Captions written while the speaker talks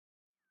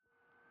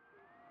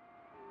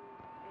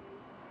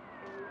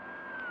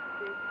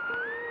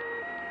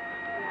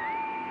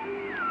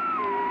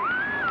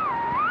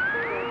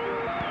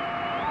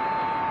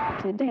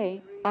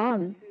Today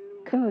on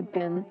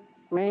CodePen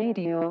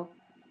Radio.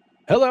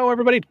 Hello,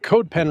 everybody.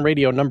 CodePen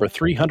Radio number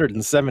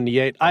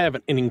 378. I have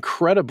an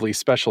incredibly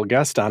special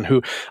guest on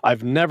who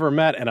I've never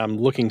met, and I'm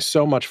looking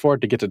so much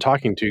forward to get to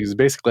talking to. He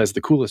basically has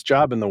the coolest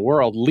job in the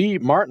world. Lee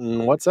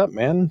Martin, what's up,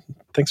 man?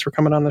 Thanks for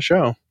coming on the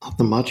show. Not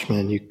much,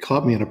 man. You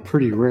caught me at a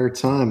pretty rare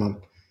time.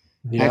 I'm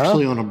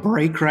actually on a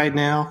break right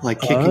now, like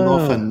kicking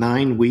off a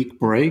 9-week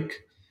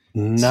break.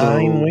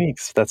 9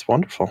 weeks. That's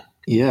wonderful.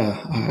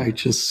 Yeah, I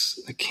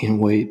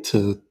can't wait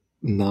to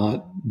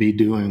not be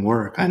doing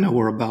work. I know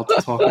we're about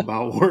to talk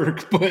about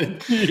work,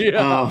 but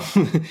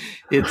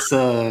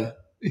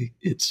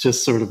it's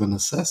just sort of a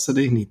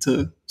necessity. Need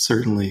to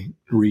certainly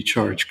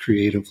recharge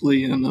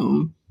creatively, and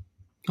I'm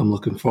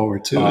looking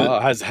forward to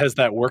it. Has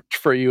that worked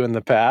for you in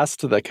the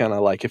past? That kind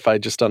of like, if I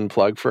just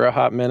unplug for a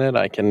hot minute,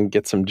 I can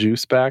get some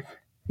juice back?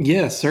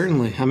 Yeah,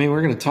 certainly. I mean,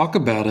 we're going to talk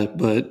about it,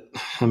 but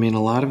I mean,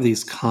 a lot of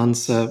these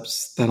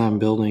concepts that I'm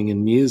building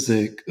in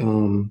music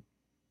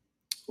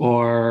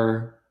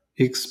are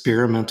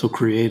experimental,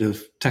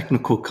 creative,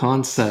 technical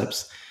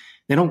concepts.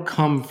 They don't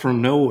come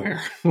from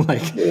nowhere.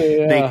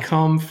 They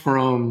come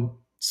from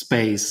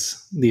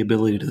space, the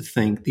ability to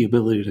think, the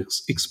ability to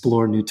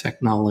explore new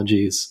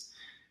technologies,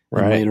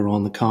 and later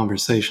on the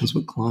conversations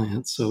with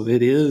clients. So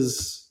it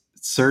is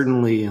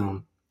certainly,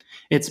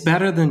 it's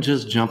better than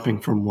just jumping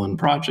from one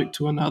project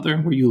to another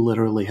where you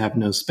literally have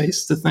no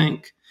space to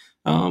think,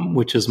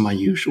 which is my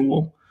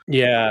usual.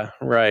 Yeah,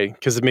 right.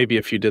 Because maybe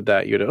if you did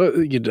that, you'd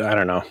I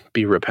don't know,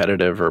 be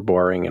repetitive or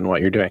boring in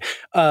what you're doing.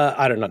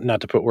 I don't know,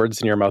 not to put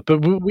words in your mouth,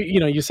 but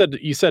you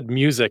said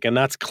music, and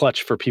that's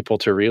clutch for people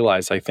to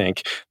realize. I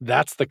think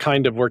that's the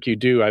kind of work you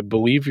do. I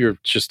believe you're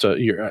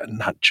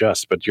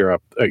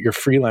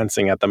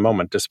freelancing at the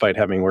moment, despite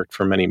having worked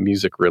for many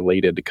music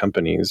related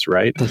companies,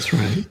 right? That's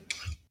right.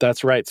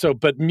 That's right. So,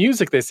 but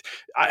music,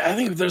 I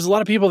think there's a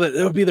lot of people that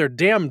it would be their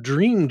damn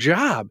dream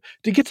job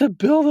to get to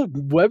build a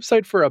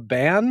website for a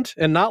band,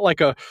 and not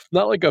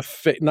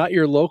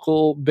your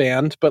local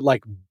band, but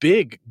like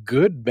big,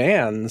 good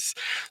bands.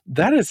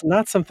 That is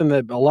not something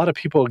that a lot of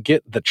people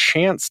get the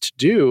chance to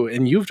do.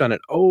 And you've done it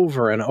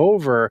over and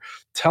over.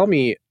 Tell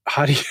me,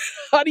 how do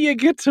you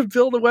get to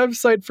build a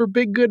website for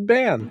big, good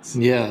bands?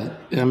 Yeah.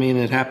 I mean,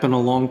 it happened a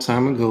long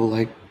time ago.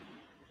 I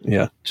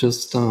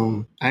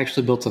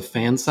actually built a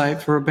fan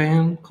site for a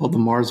band called the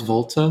Mars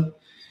Volta.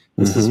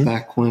 This is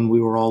back when we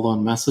were all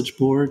on message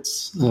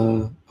boards,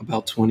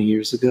 about 20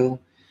 years ago.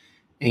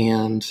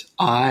 And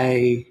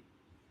I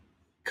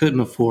couldn't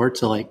afford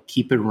to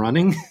keep it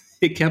running.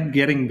 It kept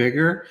getting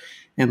bigger,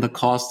 and the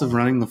cost of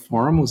running the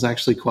forum was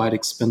actually quite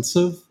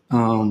expensive.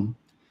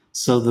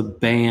 So the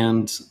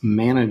band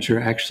manager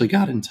actually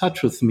got in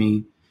touch with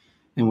me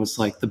and was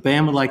like, the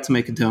band would like to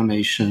make a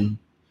donation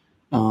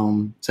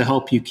to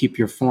help you keep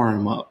your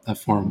forum up. That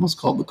forum was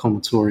called the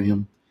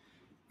Comatorium.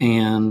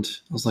 And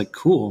I was like,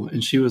 cool.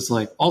 And she was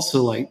like,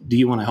 also, do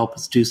you want to help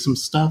us do some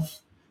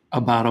stuff?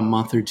 About a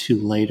month or two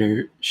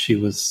later, she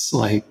was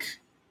like,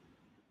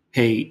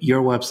 hey,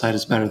 your website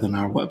is better than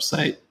our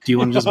website. Do you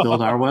want to just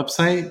build our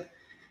website?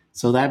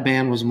 So that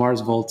band was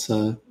Mars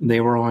Volta.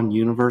 They were on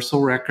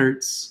Universal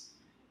Records.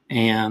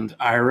 And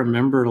I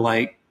remember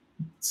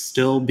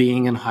still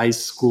being in high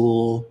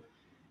school,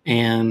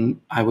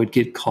 and I would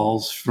get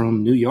calls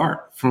from New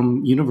York,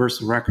 from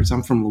Universal Records.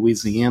 I'm from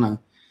Louisiana.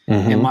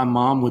 And my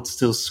mom would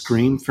still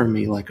scream for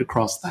me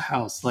across the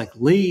house,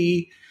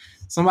 Lee,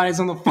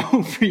 somebody's on the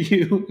phone for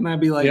you. And I'd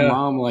be like,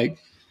 Mom,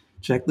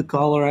 check the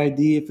caller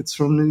ID if it's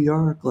from New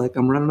York.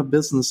 I'm running a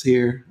business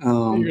here.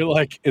 You're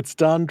like, it's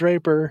Don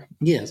Draper.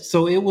 Yeah.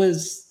 So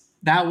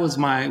that was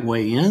my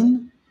way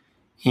in.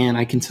 And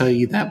I can tell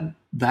you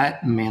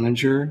that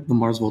manager, the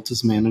Mars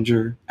Volta's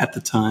manager at the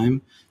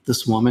time,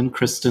 this woman,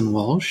 Kristen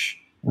Welsh,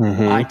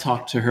 I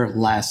talked to her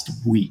last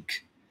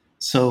week.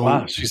 So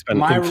wow, she's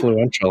been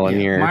influential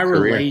in your my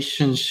career.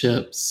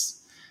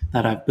 Relationships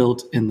that I've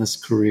built in this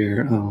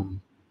career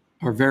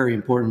are very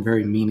important,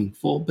 very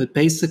meaningful. But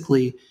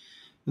basically,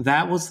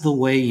 that was the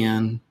way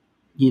in.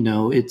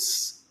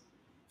 It's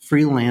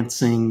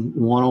freelancing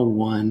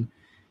 101.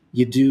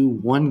 You do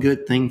one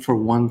good thing for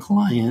one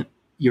client.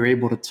 You're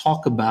able to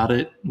talk about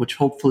it, which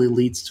hopefully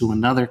leads to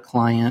another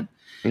client.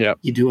 Yep.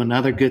 You do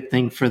another good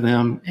thing for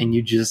them, and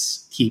you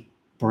just keep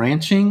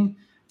branching.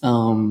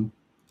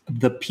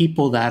 The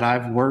people that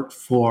I've worked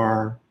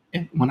for,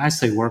 when I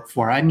say work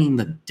for, I mean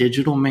the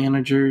digital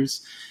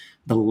managers,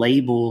 the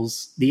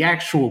labels, the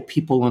actual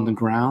people on the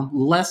ground,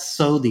 less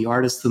so the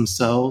artists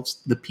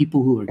themselves, the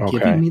people who are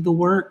giving me the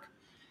work.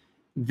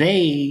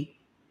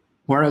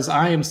 Whereas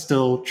I am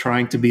still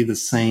trying to be the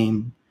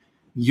same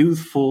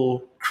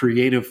youthful,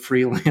 creative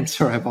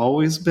freelancer I've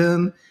always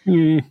been.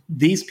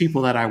 These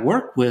people that I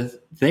work with,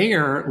 they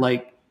are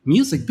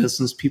music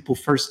business people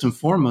first and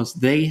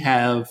foremost. They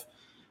have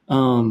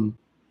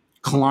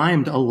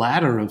climbed a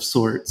ladder of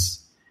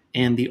sorts,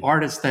 and the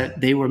artists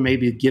that they were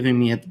maybe giving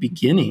me at the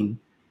beginning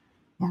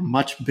are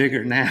much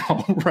bigger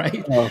now,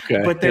 right?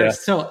 Okay. But they're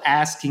still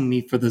asking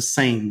me for the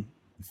same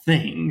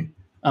thing.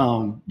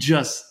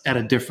 just at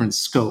a different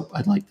scope.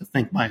 I'd like to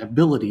think my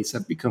abilities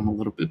have become a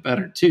little bit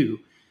better too.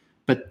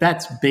 But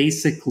that's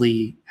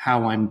basically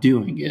how I'm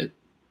doing it.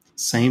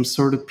 Same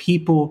sort of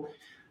people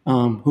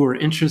who are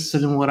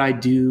interested in what I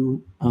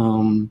do,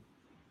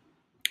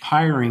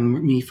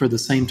 hiring me for the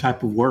same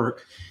type of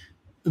work.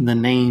 The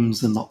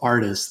names and the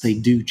artists, they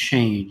do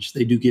change.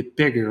 They do get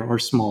bigger or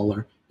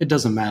smaller. It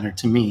doesn't matter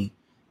to me.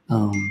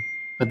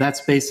 But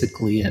that's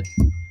basically it.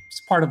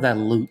 It's part of that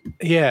loop.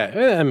 Yeah,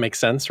 that makes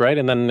sense, right?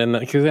 And then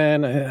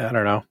I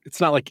don't know. It's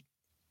not like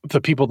the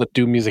people that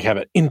do music have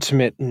an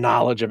intimate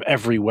knowledge of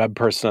every web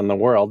person in the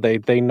world.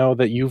 They know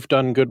that you've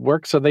done good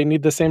work, so they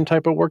need the same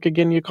type of work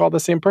again. You call the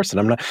same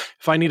person.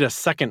 If I need a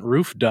second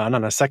roof done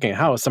on a second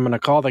house, I'm going to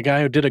call the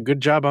guy who did a good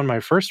job on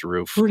my first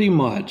roof. Pretty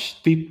much.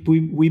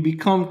 We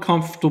become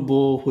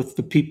comfortable with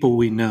the people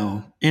we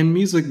know. In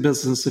music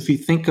business, if you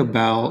think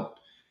about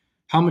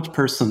how much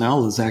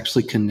personnel is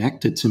actually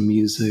connected to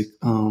music,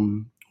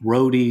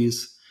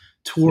 roadies,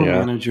 tour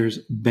managers,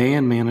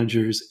 band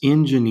managers,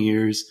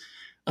 engineers,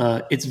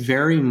 it's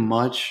very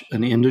much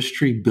an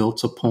industry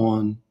built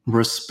upon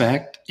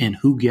respect and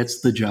who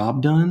gets the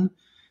job done.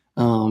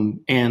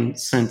 And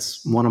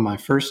since one of my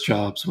first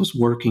jobs was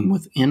working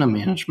within a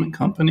management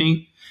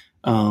company,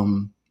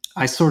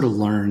 I sort of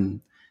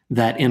learned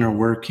that inner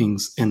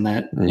workings in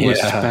that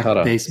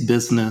respect-based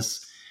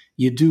business.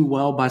 You do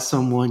well by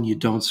someone, you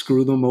don't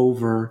screw them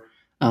over,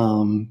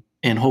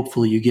 and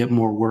hopefully you get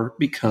more work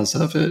because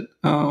of it.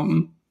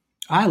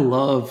 I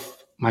love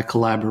my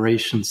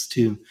collaborations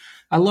too.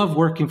 I love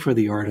working for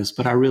the artist,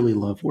 but I really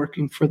love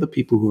working for the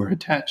people who are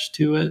attached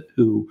to it,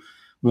 who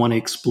want to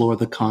explore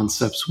the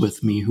concepts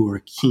with me, who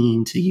are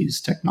keen to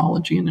use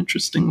technology in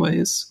interesting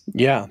ways.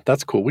 Yeah,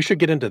 that's cool. We should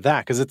get into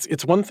that because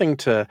it's one thing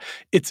to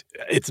it's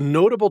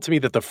notable to me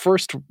that the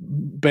first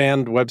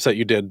band website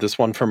you did, this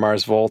one for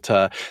Mars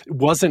Volta,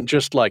 wasn't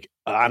just like,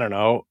 I don't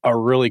know, a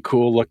really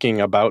cool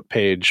looking about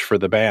page for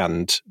the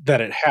band,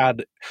 that it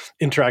had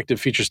interactive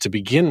features to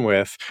begin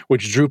with,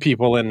 which drew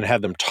people in and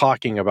had them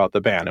talking about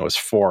the band. It was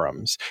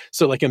forums.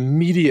 So like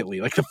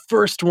immediately, like the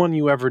first one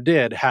you ever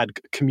did had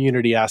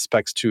community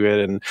aspects to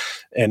it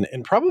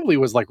and probably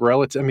was like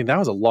relative. I mean, that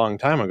was a long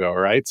time ago,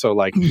 right? So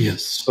like,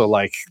 yes. So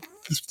like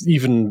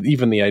even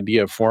the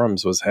idea of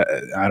forums was,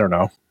 I don't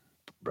know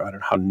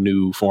how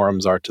new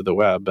forums are to the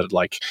web, but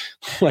like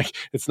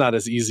it's not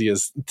as easy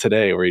as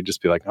today where you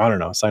just be like, I don't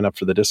know, sign up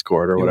for the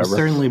Discord or whatever.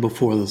 Certainly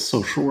before the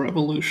social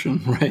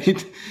revolution,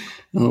 right?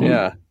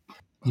 Yeah.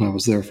 And I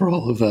was there for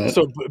all of that.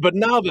 So, but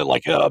now that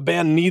like a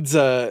band needs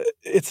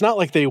it's not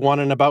like they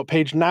want an about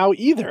page now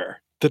either.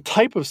 The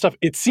type of stuff,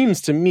 it seems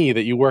to me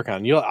that you work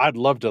on, I'd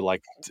love to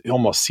like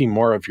almost see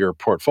more of your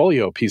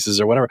portfolio pieces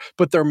or whatever,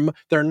 but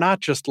they're not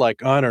just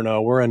like, I don't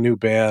know, we're a new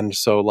band,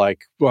 so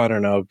like, well, I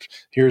don't know,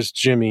 here's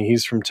Jimmy,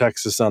 he's from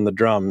Texas on the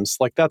drums.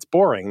 Like, that's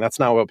boring. That's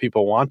not what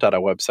people want out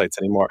of websites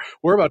anymore.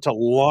 We're about to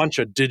launch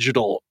a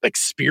digital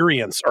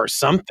experience or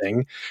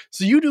something.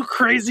 So you do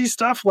crazy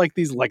stuff like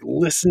these like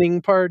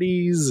listening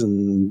parties,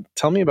 and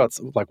tell me about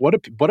like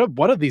what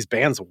do these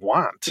bands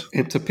want?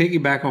 And to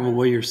piggyback on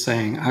what you're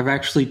saying, I've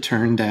actually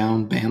turned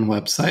down band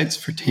websites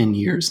for 10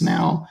 years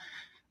now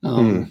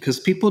because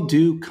people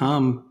do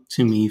come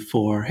to me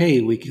for,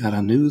 hey, we got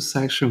a news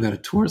section, we got a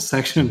tour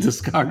section,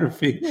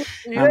 discography.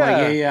 Yeah. I'm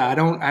like, yeah,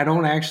 I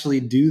don't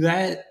actually do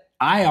that.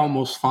 I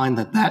almost find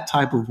that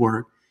type of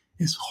work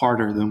is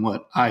harder than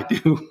what I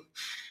do.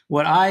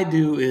 What I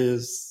do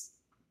is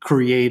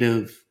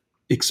creative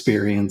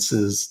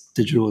experiences,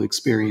 digital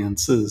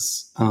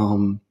experiences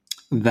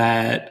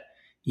that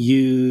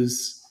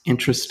use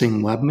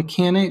interesting web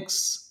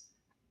mechanics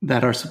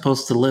that are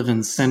supposed to live in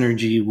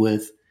synergy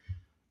with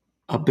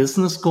a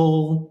business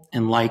goal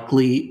and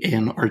likely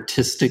an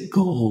artistic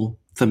goal,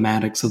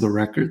 thematics of the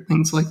record,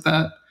 things like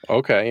that.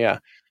 Okay, yeah.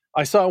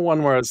 I saw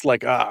one where it's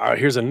like,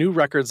 here's a new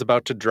record's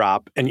about to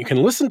drop, and you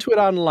can listen to it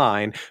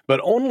online,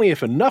 but only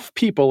if enough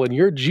people in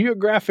your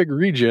geographic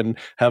region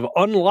have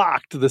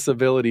unlocked this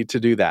ability to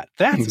do that.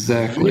 That's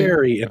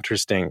very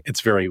interesting.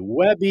 It's very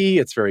webby,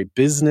 it's very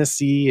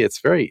businessy,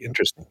 it's very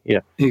interesting. Yeah.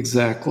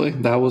 Exactly.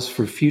 That was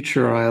for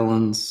Future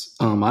Islands.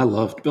 I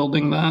loved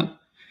building that.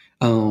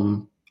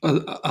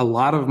 A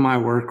lot of my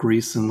work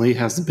recently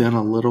has been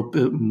a little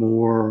bit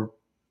more,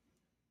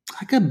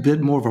 like a bit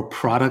more of a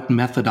product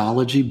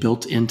methodology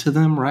built into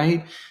them,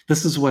 right?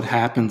 This is what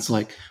happens.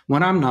 Like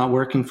when I'm not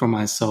working for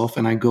myself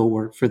and I go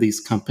work for these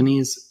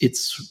companies,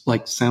 it's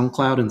like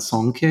SoundCloud and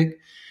Songkick.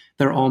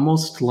 They're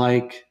almost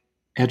like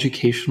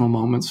educational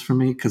moments for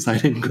me because I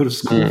didn't go to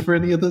school for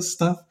any of this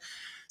stuff.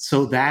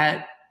 So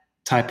that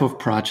type of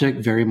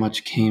project very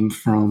much came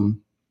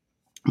from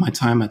my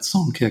time at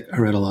Songkick. I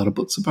read a lot of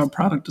books about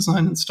product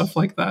design and stuff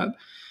like that.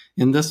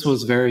 And this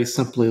was very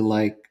simply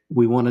like,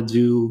 we want to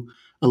do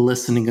a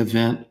listening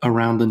event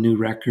around the new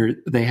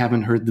record. They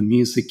haven't heard the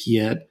music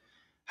yet.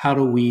 How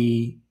do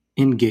we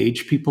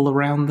engage people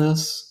around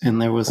this? And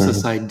there was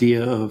this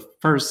idea of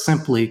first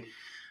simply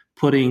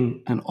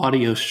putting an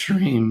audio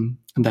stream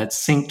that's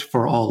synced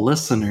for all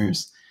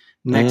listeners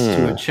next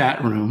to a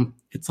chat room.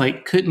 It's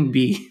like couldn't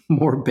be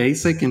more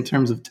basic in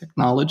terms of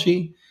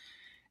technology.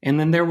 And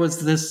then there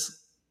was this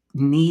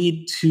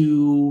need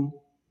to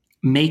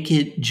make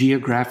it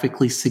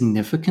geographically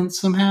significant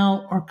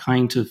somehow, or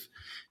kind of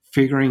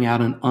figuring out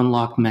an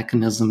unlock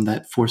mechanism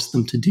that forced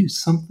them to do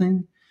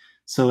something.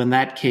 So in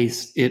that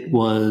case, it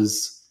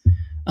was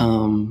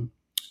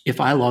if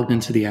I logged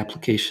into the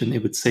application,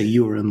 it would say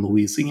you are in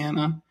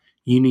Louisiana.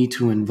 You need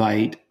to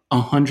invite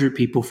 100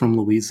 people from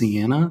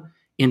Louisiana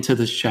into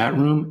this chat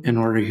room in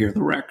order to hear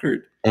the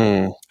record.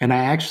 And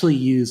I actually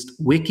used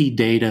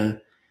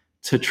Wikidata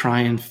to try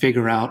and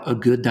figure out a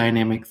good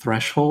dynamic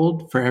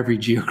threshold for every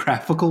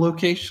geographical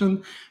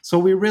location. So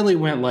we really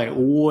went like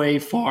way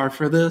far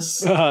for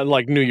this.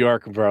 Like New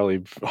York,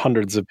 probably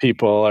hundreds of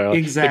people.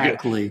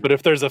 Exactly. But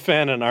if there's a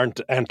fan in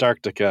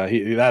Antarctica,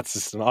 that's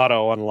just an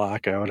auto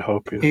unlock, I would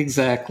hope.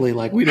 Exactly.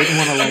 Like we didn't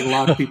want to like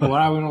lock people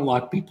out. We want to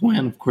lock people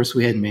in. Of course,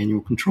 we had manual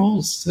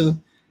controls to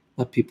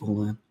let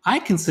people in. I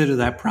consider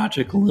that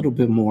project a little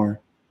bit more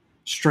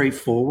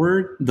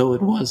straightforward, though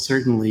it was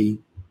certainly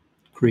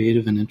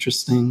creative and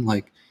interesting.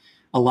 Like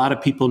a lot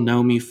of people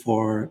know me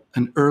for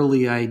an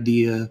early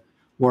idea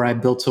where I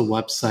built a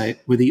website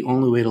where the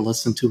only way to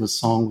listen to a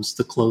song was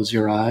to close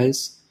your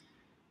eyes.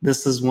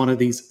 This is one of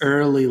these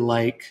early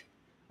like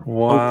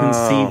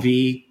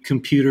OpenCV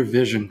computer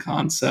vision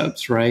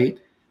concepts, right?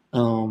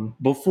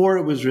 Before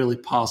it was really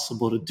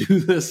possible to do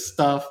this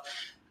stuff,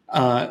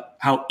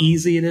 how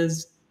easy it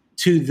is.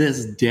 To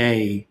this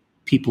day,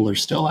 people are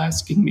still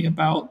asking me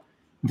about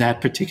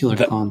that particular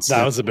concept.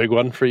 That was a big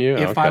one for you?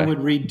 If I would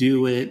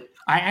redo it,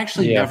 I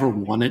actually never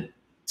wanted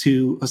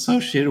to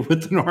associate it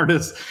with an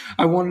artist.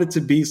 I wanted it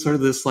to be sort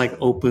of this like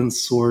open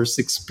source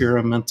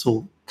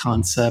experimental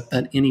concept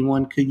that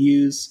anyone could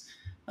use.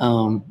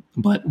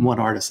 But one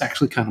artist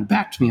actually kind of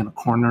backed me in a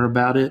corner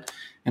about it,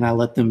 and I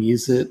let them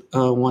use it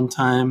one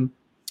time.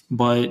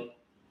 But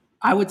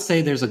I would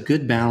say there's a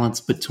good balance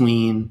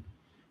between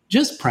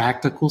just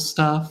practical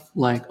stuff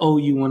like, oh,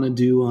 you want to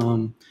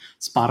do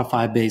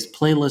Spotify-based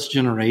playlist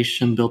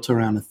generation built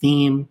around a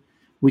theme.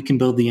 We can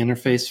build the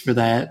interface for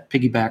that,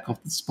 piggyback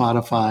off the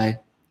Spotify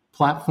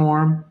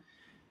platform.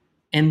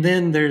 And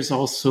then there's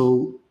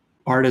also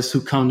artists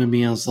who come to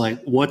me and was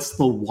like, what's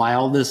the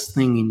wildest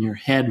thing in your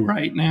head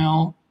right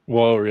now?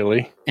 Whoa,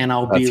 really? And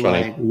I'll be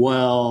like,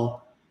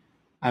 well,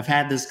 I've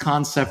had this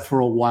concept for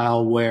a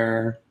while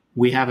where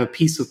we have a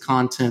piece of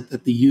content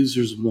that the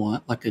users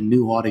want, like a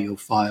new audio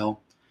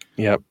file.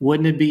 Yep.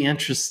 Wouldn't it be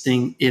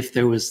interesting if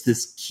there was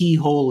this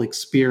keyhole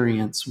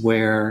experience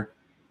where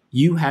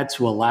you had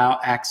to allow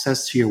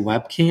access to your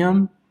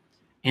webcam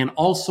and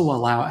also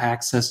allow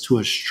access to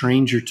a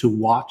stranger to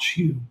watch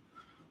you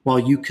while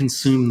you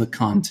consume the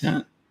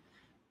content,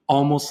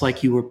 almost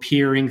like you were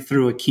peering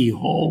through a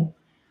keyhole.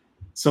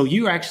 So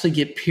you actually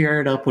get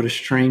paired up with a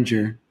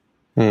stranger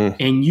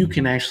and you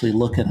can actually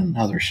look at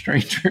another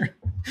stranger.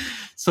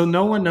 So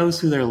no one knows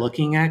who they're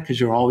looking at because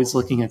you're always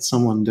looking at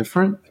someone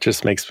different. It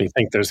just makes me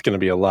think there's going to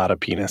be a lot of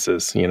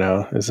penises, you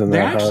know? Isn't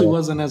there that actually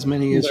wasn't as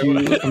many as you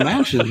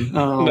imagine,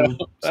 No,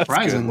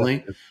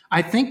 surprisingly.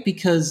 I think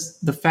because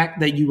the fact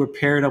that you were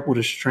paired up with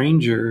a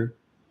stranger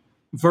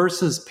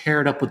versus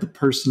paired up with the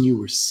person you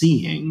were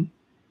seeing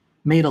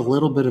made a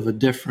little bit of a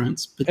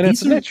difference. But and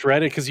it's a niche, right?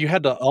 Because you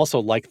had to also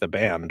like the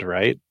band,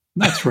 right?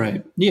 That's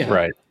right. Yeah.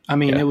 Right. I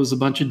mean, it was a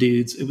bunch of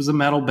dudes. It was a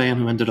metal band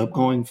who ended up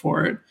going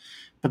for it.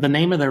 But the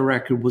name of their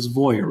record was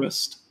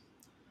Voyeurist.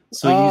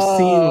 So you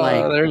see,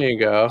 like, there you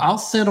go. I'll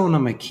sit on a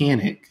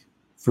mechanic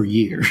for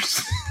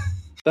years.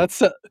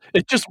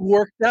 It just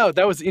worked out.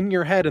 That was in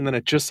your head, and then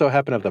it just so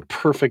happened to have the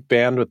perfect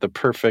band with the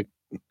perfect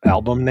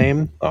album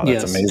name. Oh,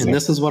 that's amazing. And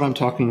this is what I'm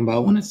talking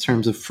about when it's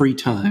terms of free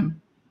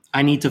time.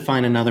 I need to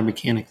find another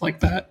mechanic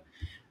like that.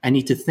 I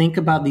need to think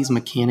about these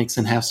mechanics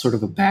and have sort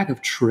of a bag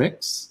of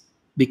tricks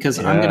because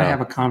I'm going to have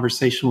a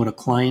conversation with a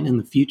client in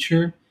the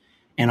future,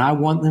 and I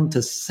want them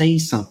to say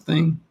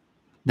something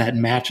that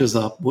matches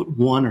up with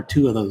one or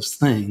two of those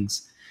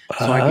things.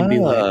 So I can be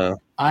like,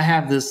 I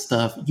have this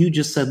stuff. You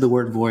just said the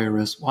word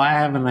voyeurist. Well, I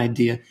have an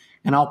idea,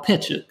 and I'll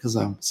pitch it because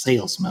I'm a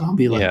salesman. I'll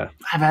be like,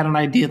 I've had an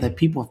idea that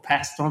people have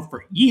passed on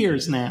for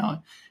years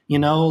now. You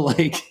know,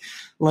 like,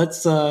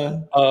 let's,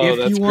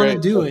 if you want to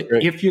do it,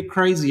 if you're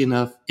crazy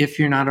enough, if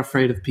you're not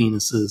afraid of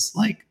penises,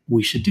 like,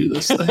 we should do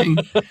this thing.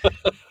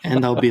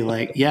 And they'll be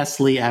like, yes,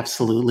 Lee,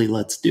 absolutely,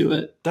 let's do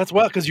it. That's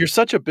wild because you're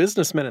such a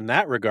businessman in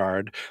that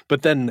regard,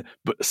 but then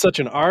such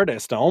an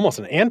artist, almost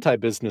an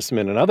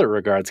anti-businessman in other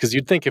regards, because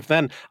you'd think if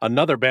then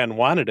another band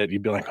wanted it,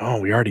 you'd be like, oh,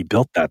 we already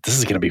built that. This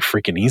is going to be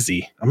freaking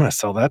easy. I'm going to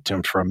sell that to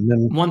him for $1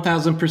 million.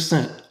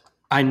 1,000%.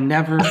 I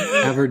never,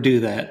 ever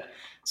do that.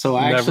 So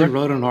I actually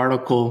wrote an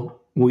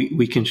article.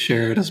 We can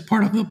share it as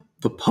part of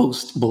the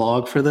post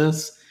blog for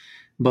this.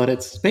 But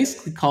it's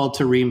basically called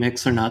To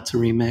Remix or Not to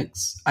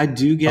Remix. I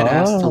do get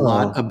asked a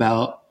lot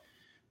about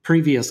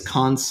previous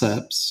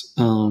concepts.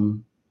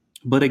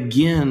 But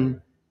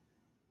again,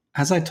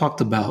 as I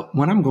talked about,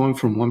 when I'm going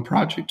from one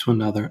project to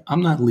another,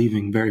 I'm not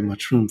leaving very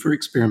much room for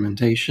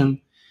experimentation.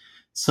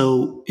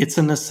 So it's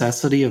a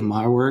necessity of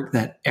my work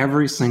that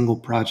every single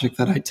project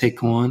that I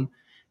take on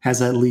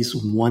has at least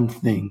one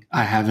thing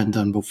I haven't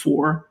done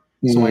before.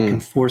 So I can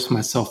force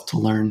myself to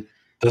learn.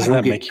 Doesn't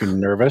that make you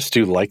nervous?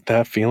 Do you like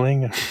that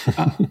feeling?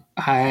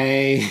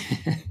 I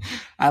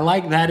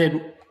like that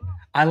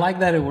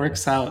it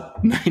works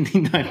out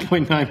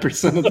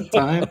 99.9% of the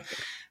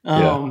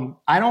time.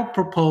 I don't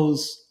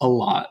propose a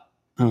lot.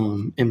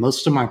 In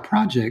most of my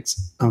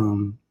projects,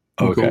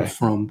 go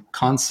from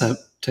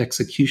concept to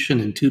execution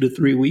in 2 to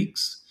 3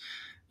 weeks.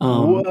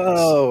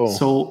 Whoa.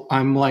 So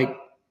I'm like,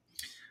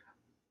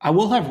 I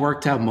will have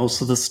worked out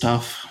most of the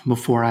stuff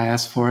before I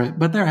ask for it,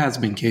 but there has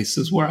been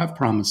cases where I've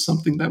promised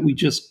something that we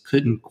just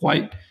couldn't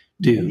quite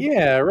do.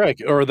 Yeah, right.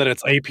 Or that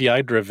it's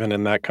API driven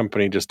and that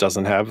company just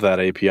doesn't have that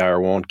API or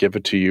won't give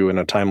it to you in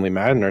a timely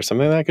manner or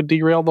something that could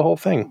derail the whole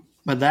thing.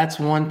 But that's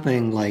one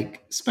thing,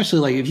 like, especially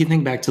like if you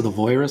think back to the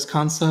Voirus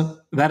concept,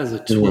 that is a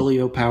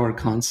Twilio powered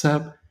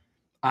concept.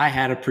 I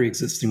had a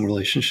pre-existing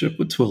relationship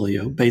with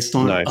Twilio based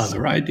on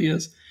other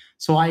ideas.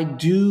 So I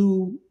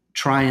do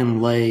try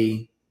and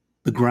lay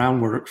the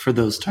groundwork for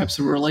those types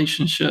of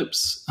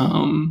relationships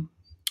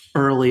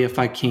early if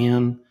I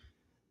can.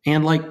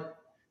 And like,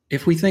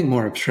 if we think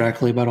more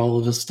abstractly about all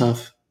of this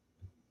stuff,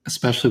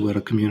 especially with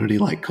a community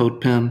like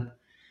CodePen,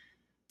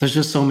 there's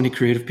just so many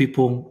creative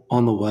people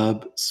on the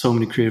web, so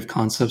many creative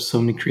concepts, so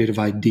many creative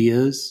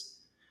ideas.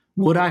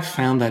 What I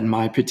found that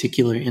my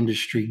particular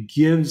industry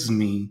gives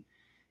me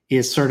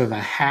is sort of a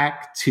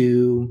hack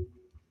to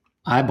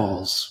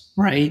eyeballs,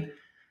 right?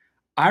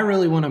 I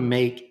really want to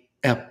make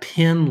a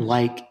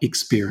pen-like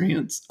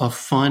experience, a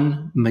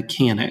fun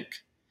mechanic,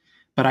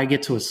 but I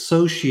get to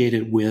associate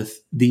it with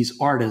these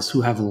artists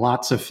who have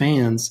lots of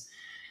fans,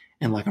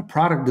 and like a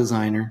product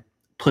designer,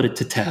 put it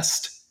to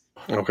test.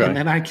 Okay. And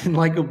then I can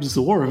like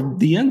absorb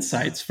the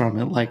insights from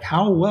it. Like,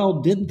 how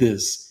well did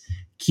this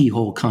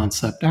keyhole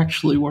concept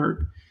actually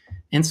work?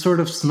 And sort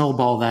of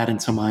snowball that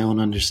into my own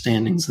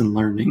understandings and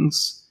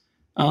learnings.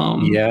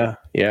 Yeah.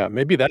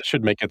 Maybe that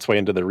should make its way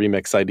into the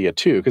remix idea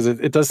too, because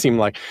it does seem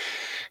like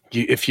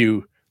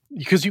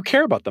because you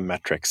care about the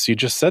metrics. You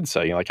just said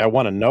so. You're like, I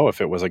want to know if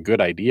it was a good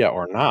idea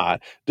or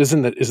not.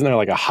 Isn't there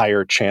like a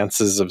higher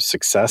chances of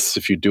success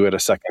if you do it a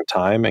second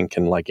time and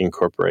can like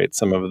incorporate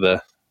some of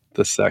the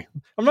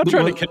second? I'm not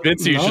trying to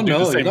convince you should do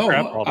the same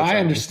crap all the time. I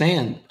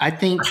understand. I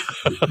think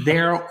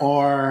there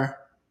are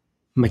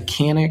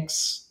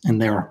mechanics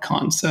and there are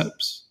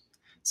concepts.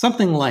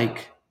 Something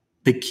like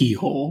the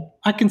keyhole.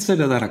 I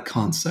consider that a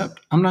concept.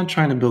 I'm not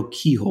trying to build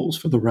keyholes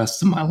for the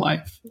rest of my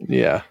life.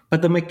 Yeah.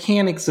 But the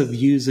mechanics of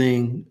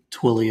using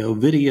Twilio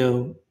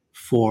video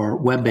for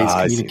web-based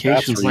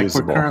communications like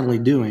we're currently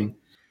doing,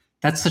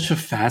 that's such a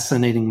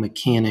fascinating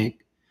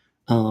mechanic.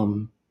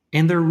 And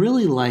they're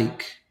really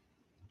like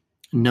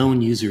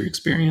known user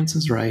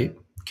experiences, right?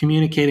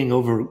 Communicating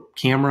over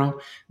camera.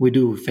 We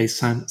do with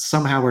FaceTime.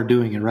 Somehow we're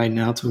doing it right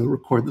now to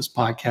record this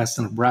podcast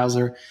in a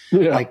browser.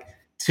 Yeah. Like,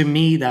 to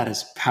me, that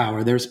is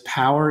power. There's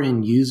power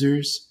in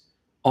users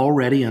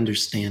already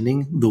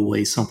understanding the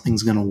way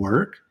something's going to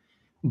work,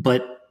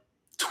 but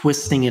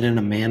twisting it in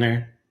a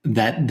manner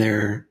that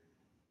they're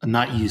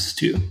not used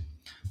to,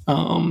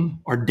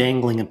 or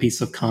dangling a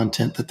piece of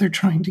content that they're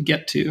trying to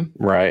get to.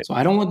 Right. So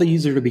I don't want the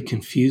user to be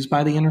confused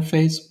by the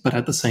interface, but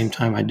at the same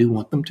time, I do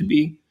want them to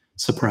be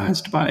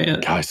surprised by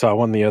it. I saw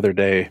one the other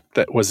day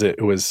that was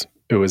it was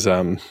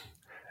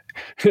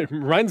it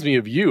reminds me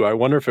of you. I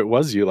wonder if it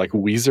was you. Like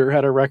Weezer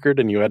had a record,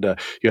 and you had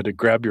to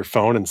grab your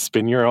phone and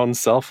spin your own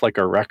self like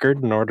a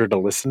record in order to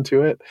listen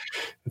to it.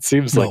 It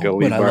seems like a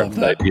Lee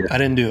Martin idea. I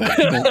didn't do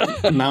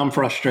it. But now I'm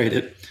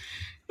frustrated.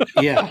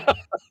 Yeah.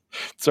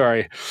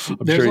 Sorry.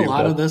 There's a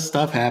lot of this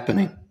stuff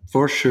happening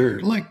for sure.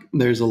 Like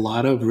there's a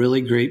lot of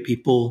really great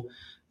people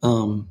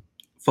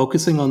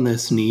focusing on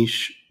this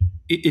niche.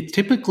 It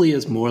typically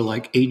is more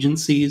like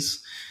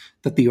agencies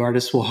that the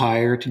artists will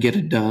hire to get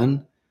it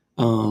done.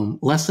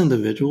 Less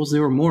individuals.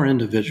 There were more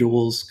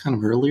individuals kind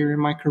of earlier in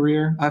my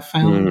career, I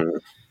found.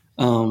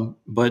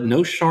 But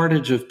no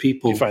shortage of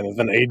people. You find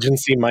that an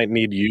agency might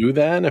need you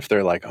then if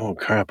they're like, oh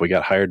crap, we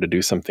got hired to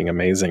do something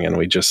amazing and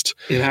we just...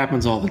 It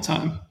happens all the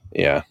time.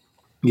 Yeah.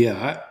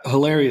 Yeah,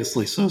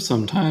 hilariously so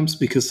sometimes,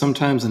 because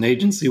sometimes an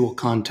agency will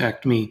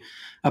contact me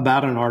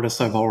about an artist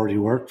I've already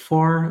worked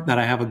for that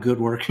I have a good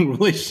working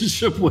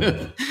relationship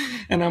with.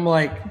 And I'm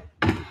like,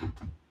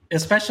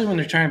 especially when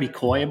they're trying to be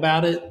coy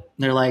about it,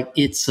 they're like,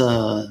 it's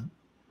a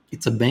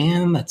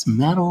band that's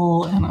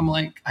metal. And I'm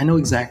like, I know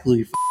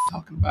exactly what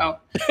you're talking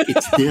about.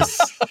 It's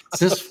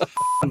this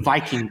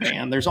Viking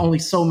band. There's only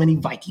so many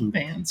Viking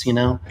bands, you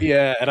know?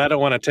 Yeah, and I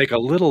don't want to take a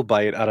little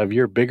bite out of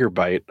your bigger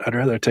bite. I'd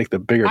rather take the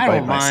bigger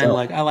bite myself. I don't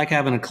mind. I like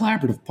having a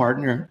collaborative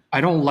partner.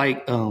 I don't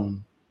like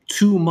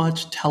too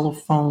much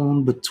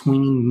telephone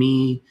between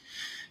me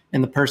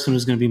and the person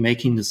who's going to be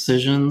making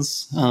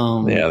decisions.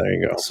 Yeah, there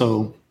you go.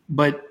 So,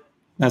 but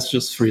that's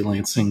just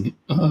freelancing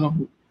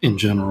in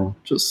general.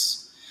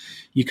 Just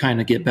you kind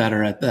of get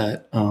better at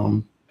that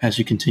as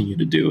you continue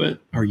to do it,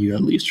 or you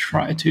at least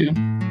try to.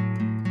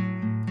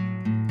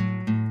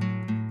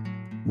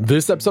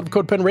 This episode of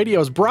CodePen Radio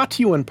is brought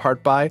to you in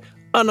part by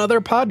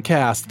another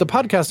podcast. The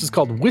podcast is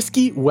called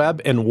Whiskey,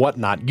 Web, and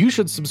Whatnot. You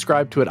should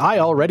subscribe to it. I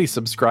already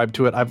subscribe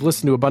to it. I've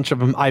listened to a bunch of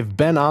them. I've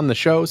been on the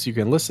show, so you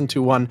can listen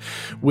to one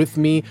with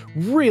me.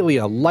 Really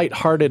a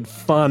lighthearted,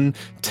 fun,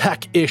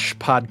 tech-ish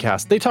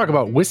podcast. They talk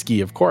about whiskey,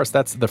 of course.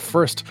 That's the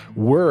first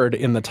word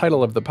in the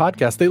title of the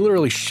podcast. They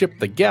literally ship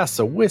the guests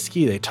a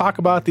whiskey. They talk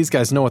about it. These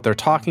guys know what they're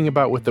talking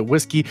about with the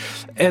whiskey.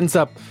 Ends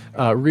up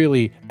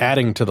really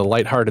adding to the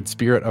lighthearted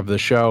spirit of the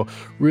show.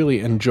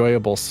 Really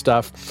enjoyable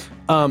stuff.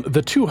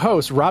 The two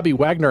hosts, Robbie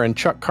Wagner and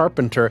Chuck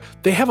Carpenter,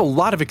 they have a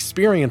lot of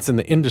experience in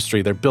the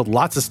industry. They build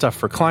lots of stuff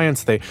for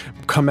clients. They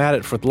come at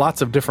it with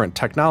lots of different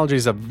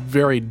technologies, of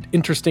very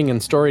interesting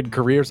and storied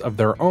careers of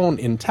their own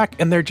in tech,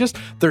 and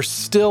they're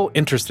still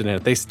interested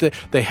in it.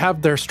 They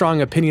have their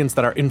strong opinions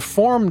that are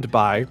informed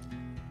by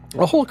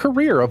a whole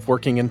career of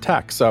working in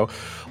tech. So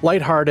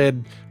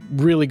lighthearted,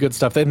 really good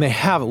stuff. And they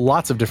have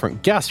lots of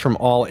different guests from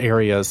all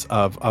areas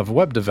of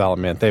web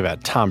development. They've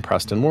had Tom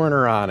Preston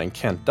Werner on, and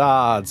Kent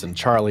Dodds, and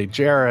Charlie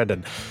Jarrett,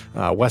 and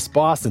Wes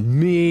Boss, and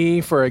me,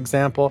 for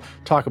example,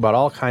 talk about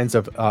all kinds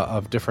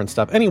of different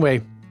stuff.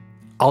 Anyway,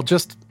 I'll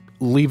just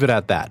leave it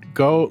at that.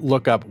 Go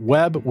look up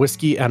Web,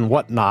 Whiskey, and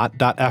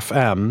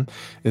Whatnot.fm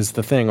is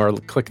the thing, or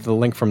click the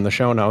link from the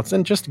show notes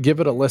and just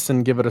give it a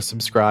listen, give it a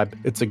subscribe.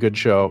 It's a good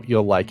show.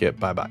 You'll like it.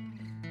 Bye-bye.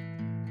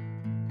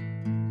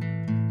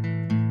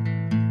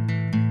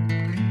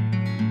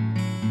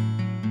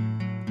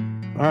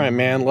 All right,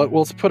 man.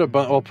 We'll put a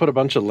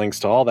bunch of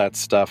links to all that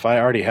stuff. I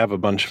already have a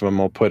bunch of them.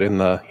 We'll put in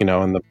the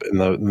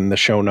in the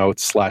show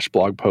notes /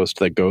 blog post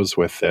that goes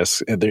with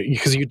this,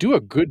 because you do a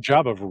good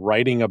job of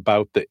writing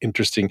about the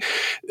interesting.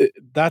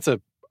 That's a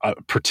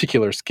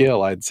particular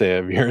skill, I'd say,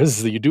 of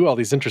yours. You do all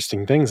these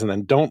interesting things, and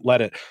then don't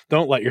let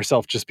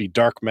yourself just be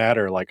dark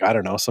matter. Like, I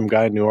don't know, some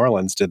guy in New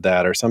Orleans did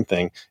that or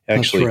something.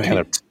 Actually, kind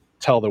of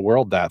tell the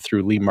world that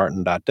through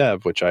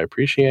leemartin.dev, which I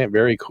appreciate.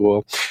 Very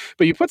cool.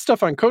 But you put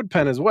stuff on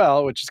CodePen as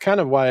well, which is kind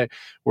of why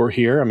we're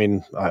here. I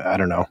mean, I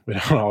don't know. We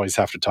don't always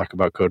have to talk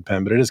about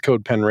CodePen, but it is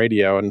CodePen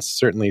Radio, and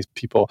certainly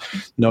people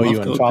know you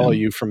and follow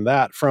you from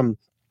that. From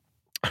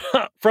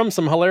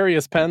some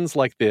hilarious pens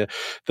like the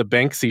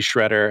Banksy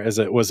shredder, as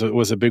it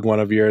was a big one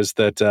of yours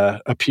that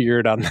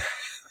appeared on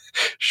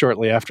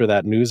shortly after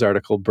that news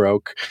article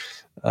broke.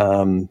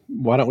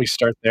 Why don't we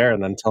start there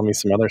and then tell me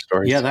some other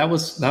stories? Yeah, that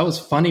was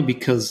funny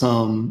because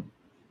I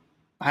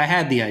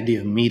had the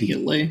idea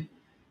immediately,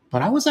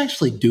 but I was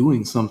actually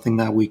doing something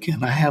that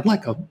weekend. I had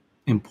like a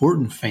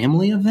important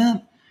family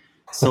event,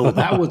 so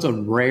that was a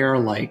rare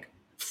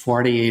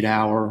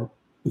 48-hour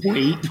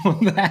wait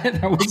on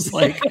that. I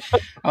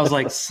was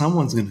like,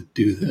 someone's gonna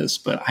do this,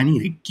 but I need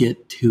to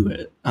get to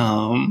it.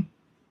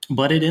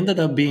 But it ended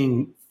up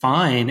being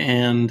fine,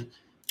 and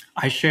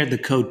I shared the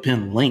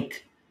CodePen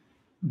link.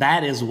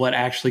 That is what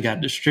actually got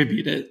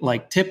distributed.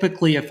 Like,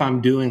 typically, if I'm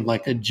doing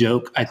like a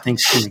joke I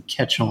think's going to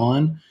catch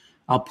on,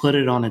 I'll put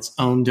it on its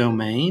own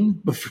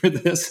domain. But for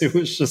this, it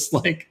was just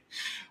like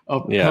a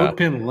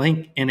CodePen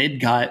link, and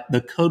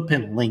the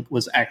CodePen link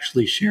was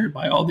actually shared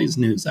by all these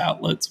news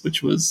outlets,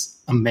 which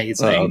was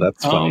amazing. Oh,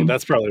 that's funny.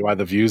 That's probably why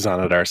the views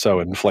on it are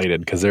so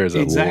inflated, because there's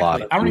a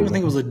lot of I don't even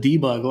think it was a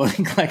debug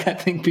link. Like, I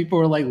think people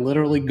were like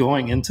literally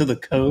going into the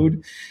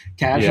code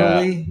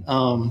casually.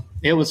 Yeah.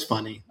 It was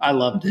funny. I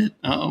loved it.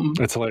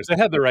 It's hilarious. It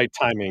had the right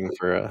timing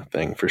for a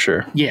thing, for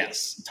sure.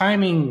 Yes.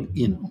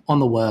 Timing, on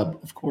the web,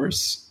 of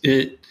course.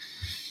 It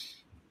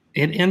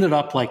ended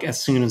up like,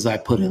 as soon as I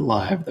put it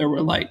live, there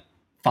were like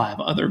 5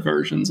 other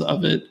versions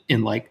of it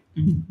in like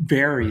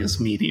various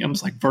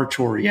mediums, like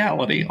virtual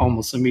reality,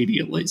 almost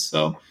immediately.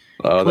 So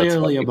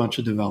clearly a bunch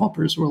of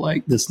developers were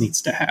like, this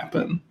needs to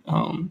happen.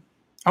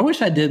 I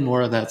wish I did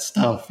more of that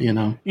stuff,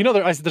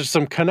 There's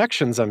some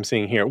connections I'm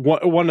seeing here.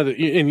 One of the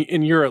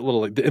in your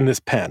little, in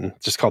this pen,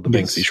 just called the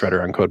Banksy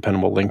shredder on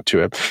CodePen. We'll link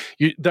to it.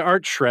 The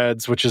art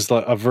shreds, which is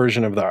a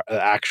version of the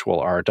actual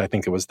art. I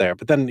think it was there,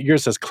 but then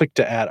yours says click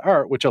to add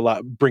art, which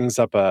brings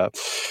up a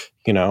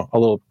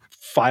little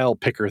file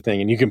picker thing,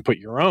 and you can put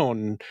your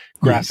own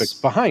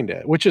graphics behind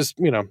it, which is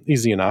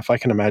easy enough. I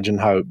can imagine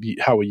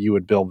how you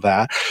would build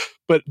that.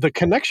 But the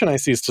connection I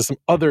see is to some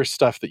other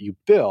stuff that you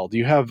build.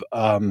 You have.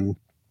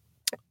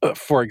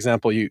 For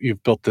example,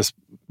 you've built this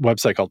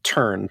website called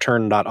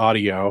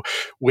Turn.audio,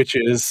 which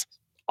is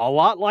a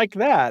lot like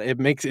that. It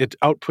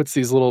outputs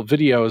these little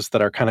videos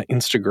that are kind of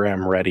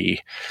Instagram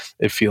ready.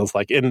 It feels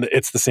like, and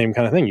it's the same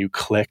kind of thing. You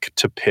click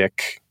to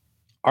pick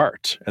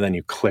art, and then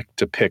you click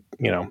to pick,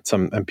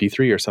 some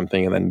MP3 or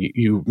something, and then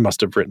you must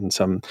have written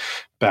some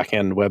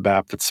back-end web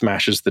app that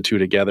smashes the two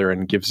together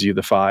and gives you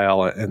the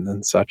file and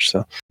then such.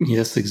 So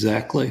yes,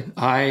 exactly.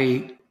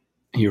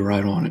 You're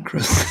right on it,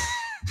 Chris.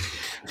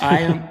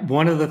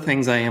 One of the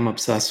things I am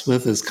obsessed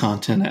with is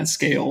content at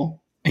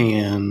scale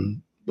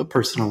and the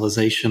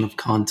personalization of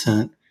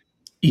content.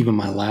 Even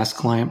my last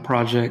client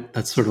project,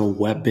 that's sort of a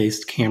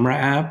web-based camera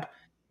app,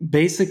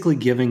 basically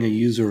giving a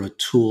user a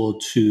tool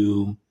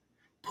to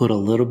put a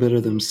little bit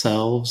of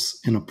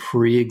themselves in a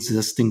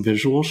pre-existing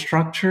visual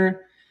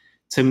structure,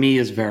 to me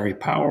is very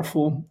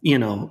powerful.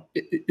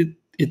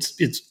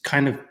 It's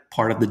kind of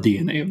part of the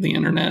DNA of the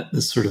internet,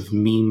 this sort of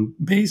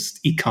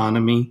meme-based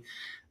economy.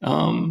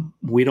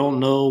 We don't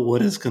know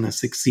what is going to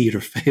succeed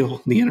or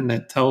fail. The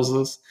internet tells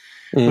us,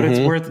 but it's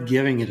worth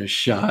giving it a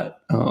shot.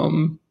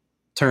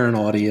 Turn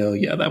Audio,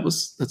 yeah,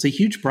 that's a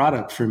huge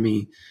product for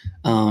me.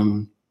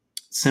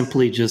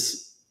 Simply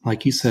just,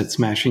 like you said,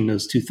 smashing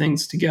those two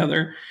things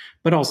together,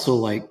 but also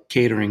like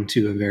catering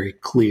to a very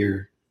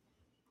clear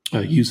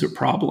user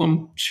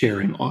problem,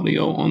 sharing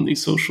audio on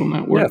these social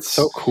networks. Yeah, it's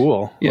so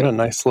cool. Yeah. What a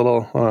nice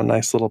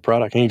little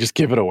product. And you just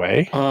give it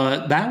away?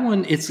 That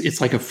one,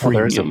 it's like a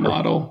freemium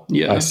model.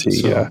 Yeah. I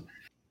see, yeah.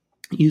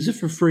 Use it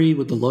for free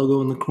with the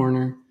logo in the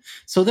corner.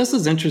 So this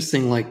is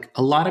interesting. Like,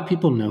 a lot of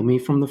people know me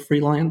from the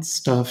freelance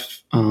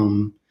stuff,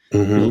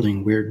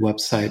 building weird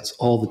websites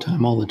all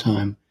the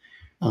time.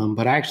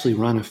 But I actually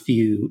run a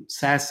few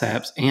SaaS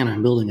apps, and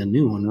I'm building a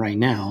new one right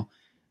now.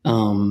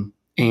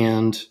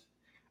 And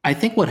I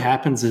think what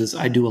happens is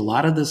I do a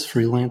lot of this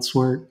freelance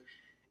work,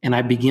 and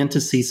I begin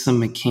to see some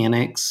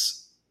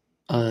mechanics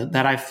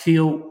that I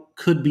feel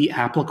could be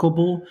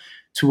applicable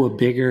to a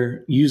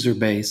bigger user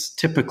base,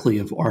 typically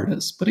of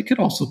artists, but it could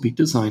also be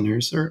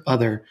designers or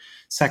other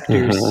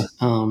sectors.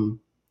 And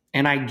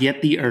I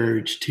get the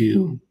urge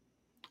to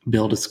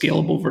build a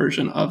scalable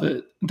version of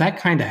it. That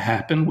kind of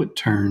happened with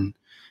Turn.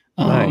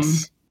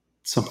 Nice.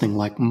 Something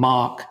like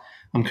Mock.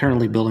 I'm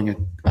currently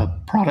building a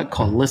product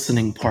called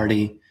Listening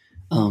Party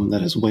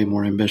that is way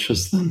more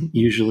ambitious than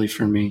usually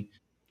for me.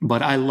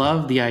 But I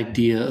love the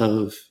idea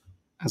of,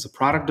 as a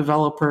product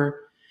developer,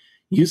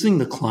 using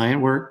the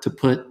client work to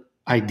put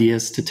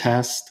ideas to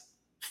test,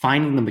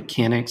 finding the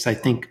mechanics I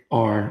think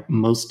are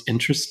most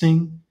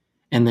interesting,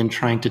 and then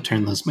trying to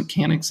turn those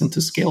mechanics into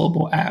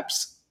scalable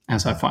apps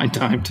as I find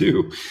time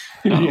to.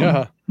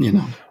 Yeah. You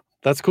know.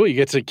 That's cool. You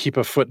get to keep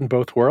a foot in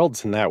both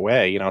worlds in that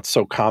way. You know, it's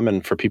so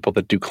common for people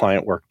that do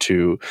client work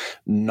to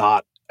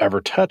not ever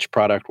touch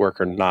product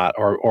work, or not,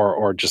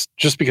 or just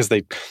because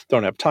they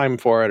don't have time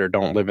for it or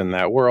don't live in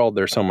that world.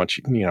 There's so much,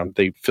 you know,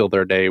 they fill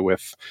their day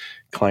with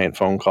client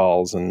phone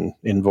calls and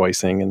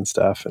invoicing and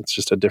stuff. It's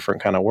just a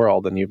different kind of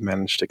world, and you've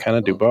managed to kind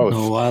of do both.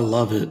 Oh, I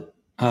love it.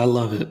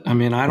 I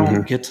mean, I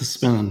don't get to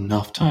spend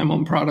enough time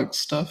on product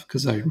stuff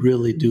because I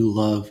really do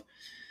love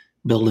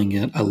building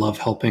it. I love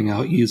helping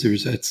out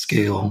users at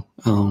scale.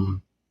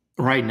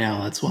 Right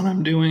now, that's what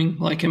I'm doing,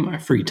 like in my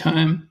free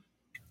time.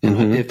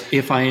 And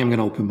if I am going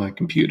to open my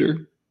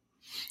computer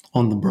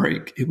on the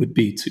break, it would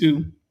be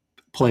to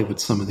play with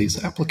some of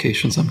these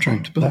applications I'm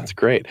trying to build. That's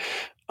great.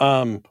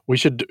 We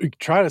should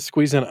try to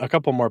squeeze in a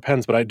couple more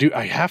pens, but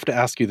I have to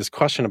ask you this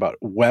question about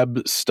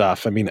web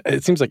stuff. I mean,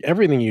 it seems like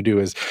everything you do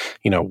is,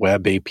 you know,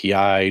 web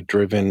API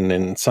driven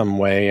in some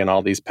way, and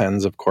all these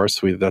pens, of course,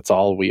 that's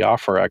all we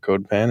offer at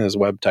CodePen is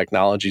web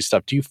technology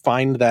stuff. Do you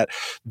find that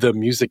the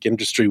music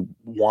industry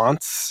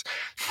wants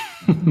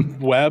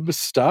web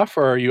stuff,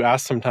 or are you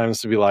asked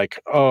sometimes to be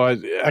like, oh,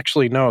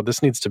 actually, no,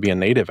 this needs to be a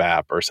native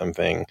app or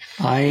something?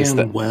 I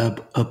am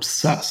web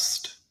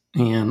obsessed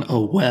and a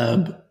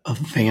web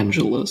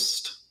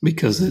evangelist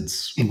because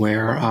it's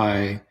where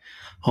I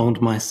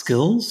honed my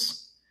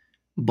skills.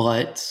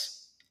 But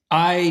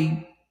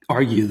I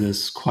argue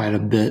this quite a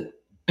bit.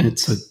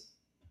 It's a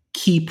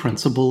key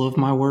principle of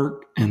my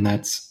work, and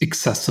that's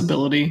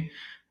accessibility.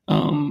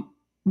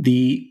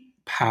 The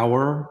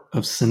power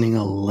of sending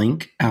a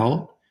link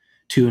out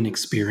to an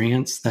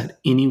experience that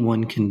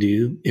anyone can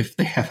do if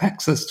they have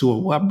access to a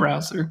web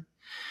browser,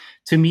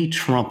 to me,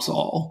 trumps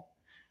all.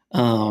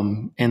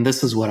 And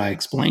this is what I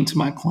explain to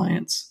my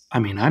clients. I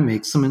mean, I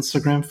make some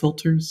Instagram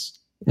filters.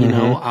 You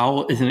know,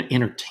 I'll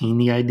entertain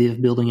the idea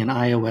of building an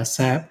iOS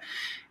app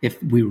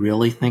if we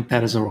really think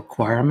that is a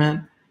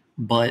requirement.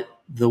 But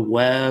the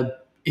web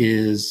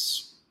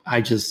is,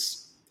 I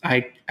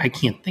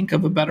can't think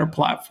of a better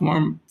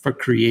platform for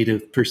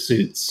creative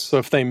pursuits. So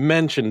if they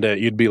mentioned it,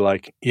 you'd be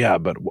like, yeah,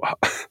 but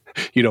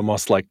you'd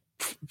almost like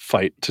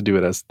fight to do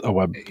it as a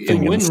web thing instead.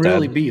 It wouldn't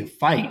really be a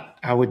fight.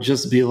 I would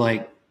just be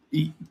like,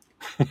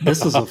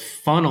 this is a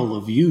funnel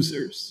of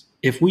users.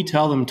 If we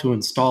tell them to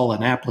install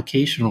an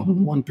application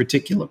on one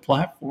particular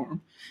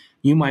platform,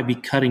 you might be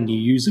cutting your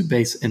user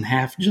base in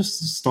half just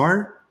to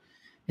start.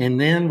 And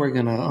then we're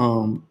going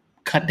to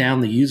cut down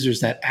the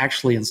users that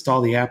actually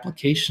install the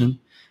application.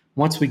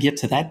 Once we get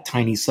to that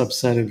tiny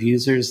subset of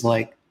users,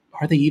 like,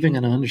 are they even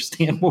going to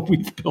understand what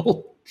we've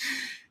built?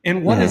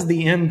 And what is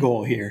the end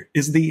goal here?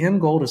 Is the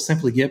end goal to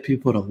simply get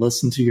people to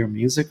listen to your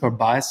music or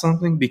buy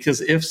something? Because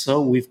if so,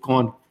 we've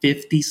gone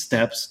 50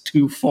 steps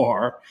too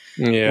far.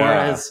 Yeah.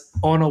 Whereas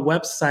on a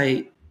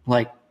website,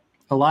 like,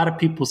 a lot of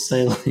people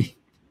say, like,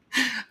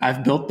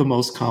 I've built the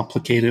most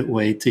complicated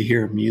way to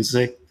hear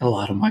music. A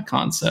lot of my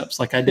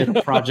concepts, like I did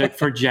a project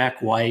for Jack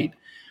White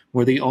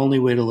where the only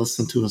way to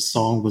listen to a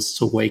song was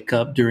to wake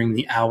up during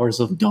the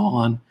hours of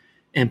dawn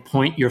and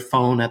point your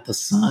phone at the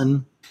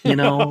sun. You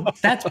know,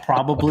 that's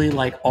probably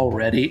like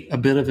already a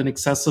bit of an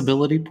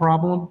accessibility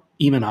problem.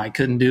 Even I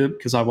couldn't do it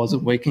because I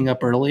wasn't waking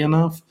up early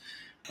enough.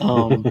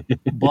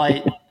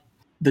 But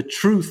the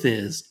truth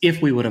is,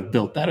 if we would have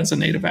built that as a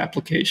native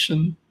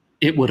application,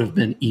 it would have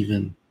been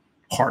even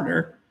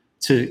harder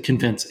to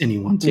convince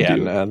anyone to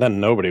do. Yeah, then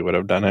nobody would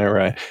have done it,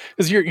 right?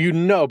 Because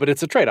but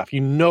it's a trade-off.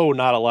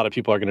 Not a lot of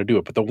people are going to do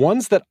it, but the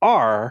ones that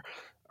are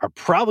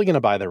probably going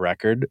to buy the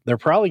record. They're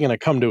probably going to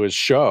come to his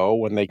show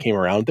when they came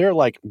around. They're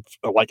like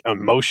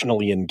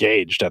emotionally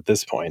engaged at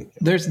this point.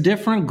 There's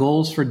different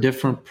goals for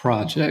different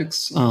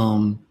projects.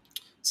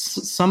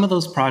 Some of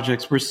those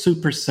projects were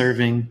super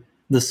serving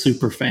the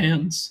super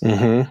fans.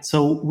 Mm-hmm.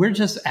 So we're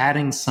just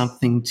adding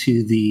something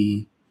to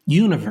the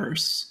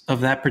universe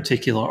of that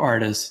particular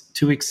artist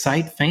to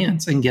excite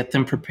fans and get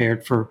them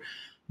prepared for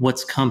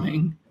what's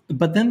coming.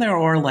 But then there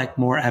are like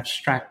more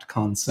abstract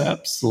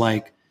concepts.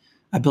 Like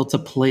I built a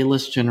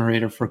playlist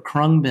generator for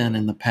Khruangbin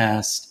in the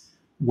past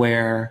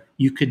where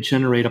you could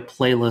generate a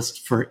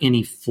playlist for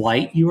any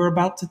flight you were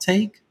about to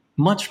take,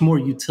 much more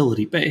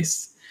utility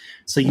based.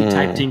 So you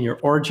typed in your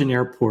origin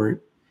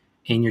airport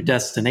and your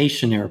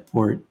destination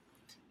airport,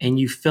 and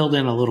you filled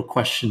in a little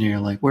questionnaire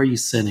like, where are you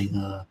sitting?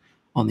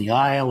 On the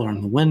aisle or in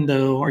the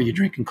window? Are you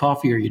drinking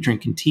coffee? Are you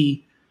drinking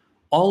tea?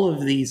 All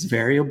of these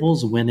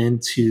variables went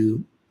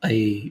into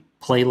a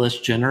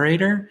playlist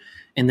generator,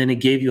 and then it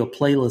gave you a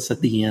playlist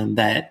at the end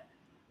that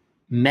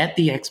met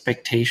the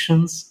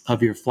expectations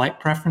of your flight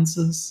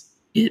preferences.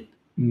 It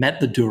met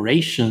the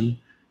duration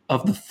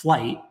of the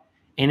flight,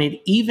 and it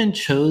even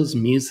chose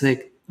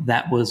music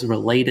that was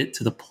related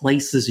to the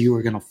places you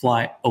were going to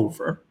fly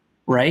over,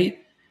 right?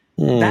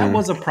 That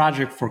was a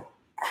project for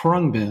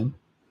Khruangbin,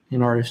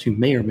 an artist you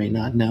may or may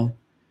not know,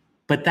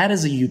 but that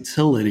is a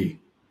utility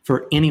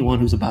for anyone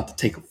who's about to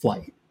take a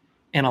flight.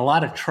 And a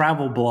lot of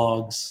travel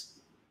blogs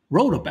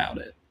wrote about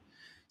it.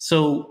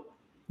 So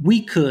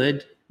we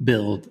could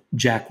build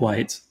Jack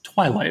White's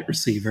Twilight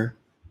receiver,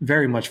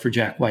 very much for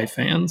Jack White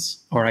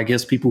fans, or I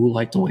guess people who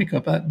like to wake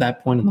up at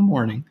that point in the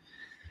morning.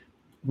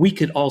 We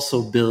could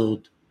also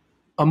build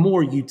a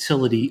more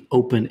utility,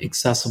 open,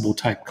 accessible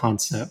type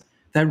concept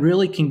that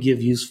really can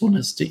give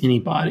usefulness to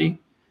anybody.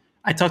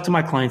 I talk to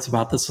my clients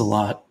about this a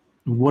lot.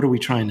 What are we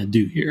trying to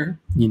do here?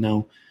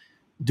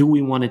 Do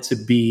we want it to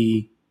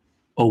be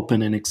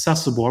open and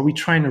accessible? Are we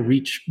trying to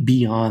reach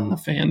beyond the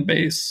fan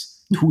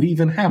base? Do we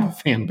even have a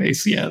fan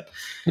base yet?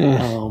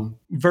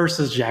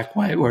 Versus Jack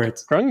White, where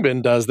it's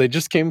Khruangbin does. They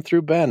just came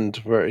through Bend.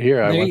 Where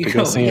here I went to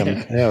go see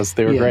them. Yes,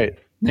 they were great.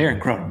 They're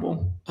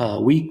incredible.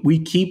 We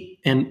keep,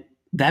 and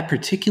that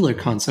particular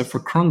concept for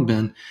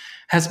Khruangbin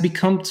has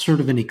become sort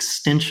of an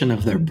extension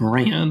of their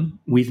brand.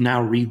 We've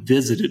now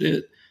revisited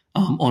it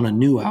on a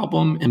new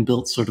album and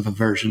built sort of a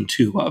version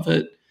 2 of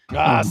it.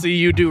 See,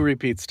 you do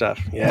repeat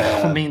stuff.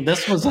 Yeah. I mean,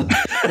 this was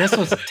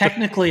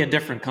technically a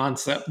different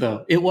concept,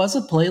 though. It was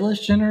a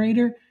playlist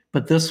generator,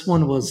 but this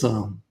one was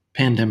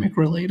pandemic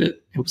related.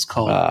 It was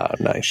called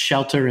nice.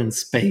 Shelter in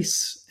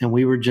Space, and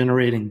we were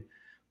generating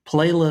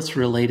playlists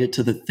related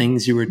to the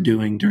things you were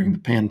doing during the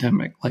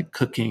pandemic, like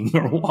cooking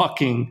or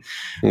walking,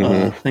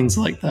 things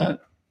like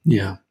that.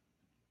 Yeah.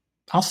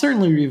 I'll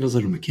certainly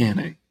revisit a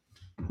mechanic,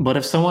 but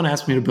if someone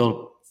asked me to build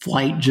a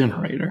flight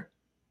generator,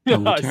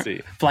 I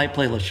see. Flight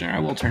playlist generator, I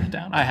will turn it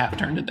down. I have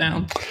turned it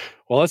down.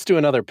 Well, let's do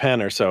another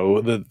pen or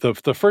so.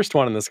 The first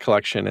one in this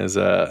collection is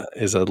a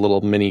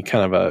little mini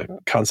kind of a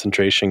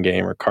concentration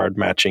game or card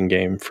matching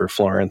game for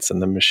Florence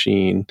and the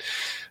Machine.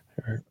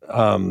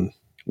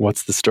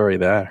 What's the story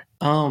there?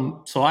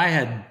 So I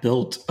had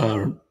built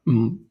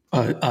an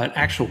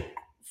actual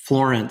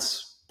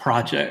Florence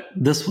project.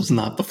 This was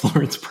not the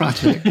Florence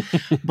project,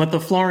 but the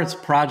Florence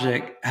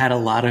project had a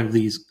lot of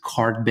these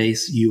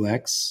card-based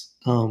UX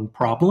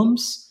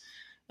problems.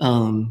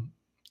 And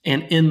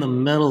in the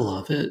middle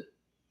of it,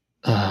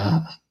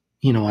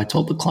 I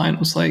told the client,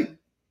 was like,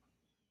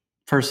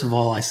 first of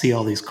all, I see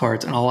all these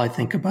cards and all I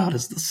think about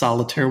is the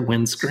solitaire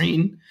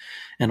windscreen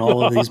and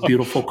all of these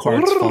beautiful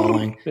cards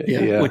falling,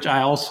 which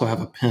I also have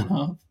a pen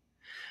of.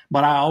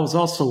 But I was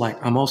also like,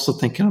 I'm also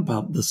thinking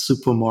about the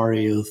Super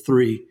Mario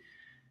 3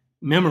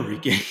 memory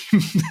game.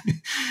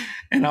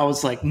 And I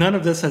was like, none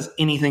of this has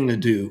anything to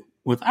do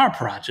with our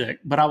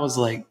project. But I was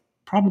like,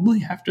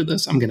 probably after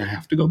this, I'm going to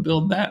have to go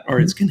build that or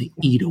it's going to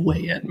eat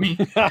away at me.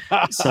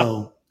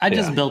 So I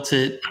just built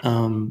it.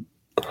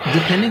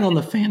 Depending on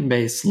the fan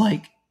base,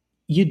 like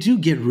you do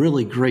get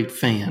really great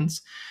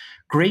fans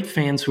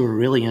who are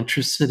really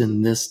interested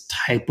in this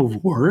type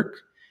of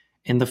work.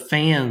 And the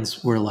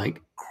fans were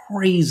like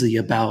crazy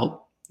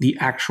about the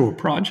actual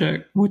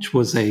project, which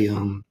was a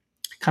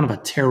kind of a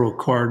tarot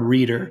card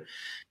reader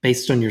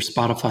based on your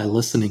Spotify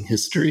listening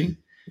history.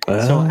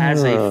 So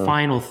as a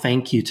final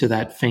thank you to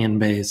that fan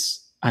base,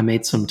 I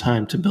made some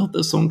time to build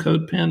this on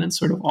CodePen and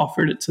sort of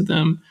offered it to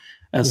them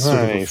as sort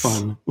of a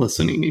fun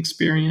listening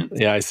experience.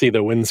 Yeah, I see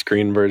the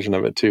windscreen version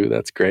of it too.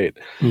 That's great.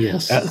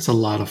 Yes, it's a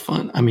lot of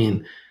fun. I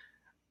mean,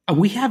 I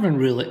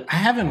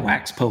haven't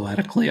waxed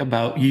poetically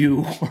about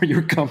you or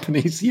your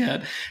companies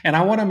yet. And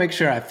I want to make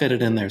sure I fit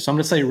it in there. So I'm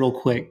going to say real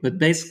quick, but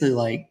basically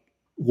like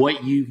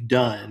what you've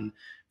done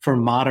for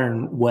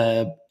modern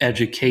web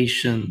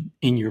education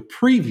in your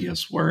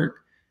previous work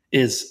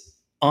is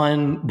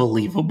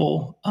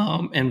unbelievable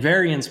and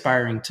very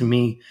inspiring to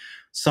me,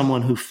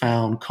 someone who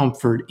found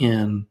comfort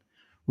in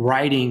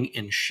writing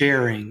and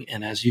sharing,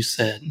 and as you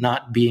said,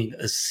 not being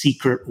a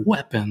secret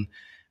weapon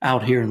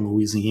out here in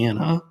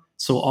Louisiana.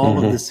 So all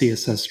of the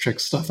CSS trick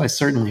stuff, I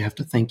certainly have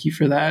to thank you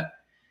for that.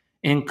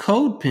 And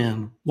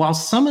CodePen, while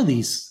some of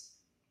these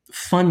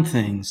fun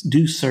things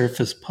do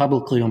surface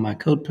publicly on my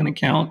CodePen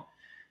account,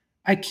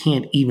 I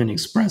can't even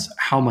express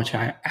how much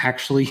I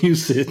actually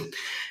use it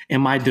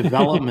in my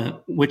development,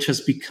 which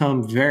has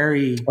become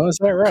very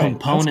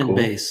component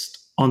based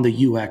on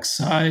the UX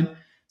side.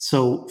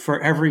 So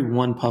for every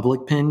one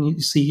public pin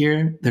you see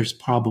here, there's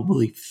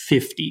probably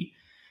 50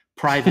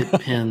 private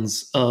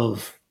pins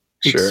of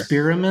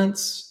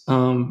experiments.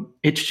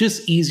 It's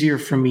just easier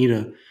for me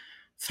to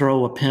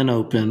throw a pin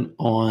open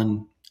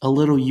on a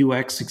little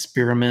UX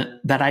experiment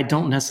that I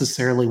don't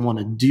necessarily want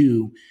to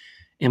do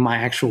in my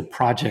actual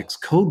project's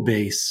code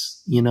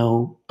base.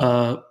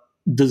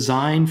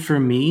 Design for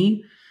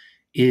me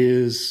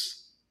is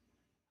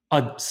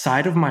a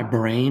side of my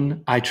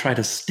brain I try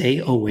to stay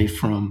away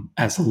from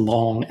as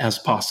long as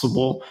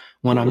possible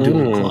when I'm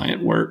doing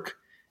client work,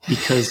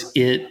 because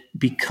it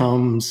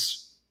becomes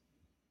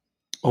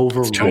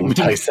overwhelming. It's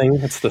too enticing.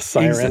 It's the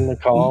siren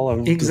call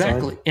of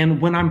exactly. design.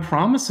 And when I'm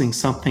promising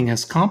something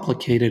as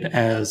complicated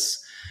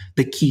as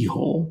the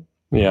keyhole,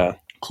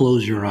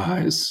 close your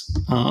eyes,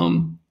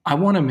 I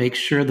want to make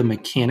sure the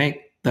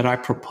mechanic that I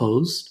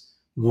proposed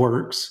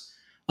works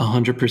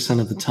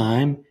 100% of the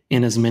time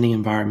in as many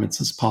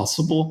environments as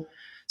possible.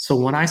 So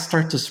when I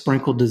start to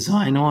sprinkle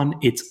design on,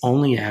 it's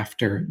only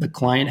after the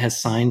client has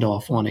signed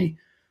off on a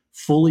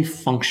fully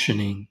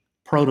functioning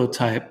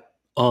prototype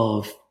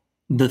of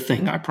the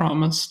thing I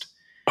promised.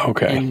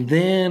 Okay. And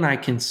then I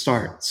can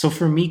start. So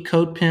for me,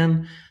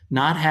 CodePen,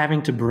 not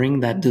having to bring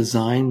that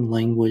design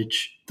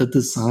language, the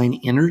design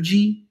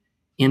energy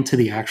into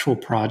the actual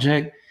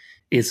project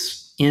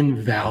is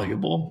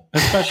invaluable,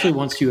 especially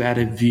once you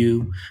added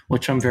Vue,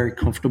 which I'm very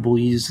comfortable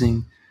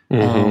using.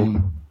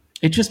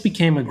 It just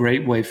became a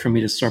great way for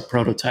me to start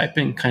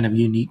prototyping kind of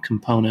unique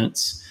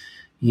components,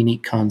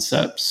 unique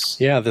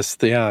concepts.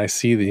 I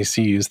see you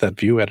use that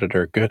Vue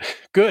editor.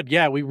 Good.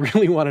 Yeah, we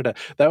really wanted to.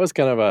 That was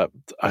kind of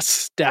a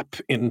step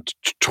in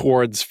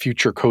towards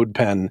future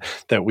CodePen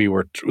that we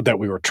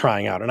were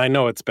trying out. And I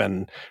know it's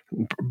been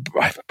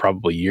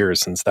probably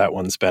years since that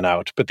one's been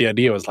out. But the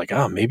idea was like,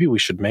 maybe we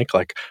should make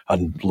like a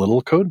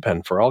little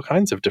CodePen for all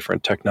kinds of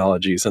different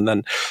technologies. And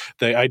then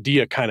the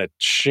idea kind of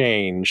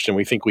changed, and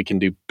we think we can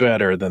do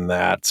better than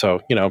that.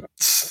 So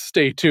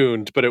stay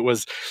tuned. But it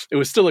was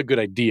still a good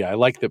idea. I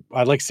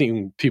like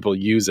seeing people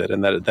use it,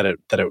 and that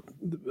it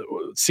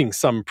seeing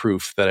some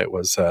proof that it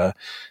was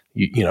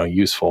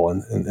useful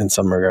in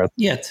some regard.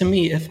 Yeah, to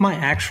me, if my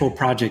actual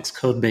project's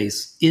code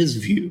base is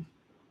Vue,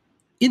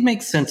 it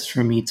makes sense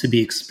for me to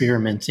be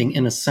experimenting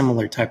in a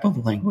similar type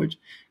of language,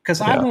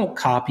 because I won't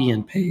copy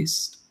and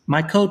paste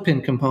my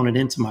CodePen component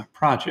into my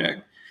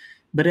project,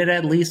 but it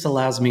at least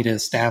allows me to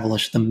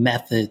establish the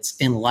methods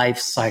and life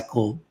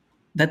cycle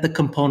that the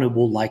component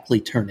will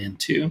likely turn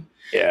into.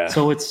 Yeah.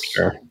 So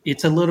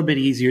it's a little bit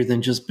easier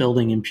than just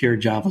building in pure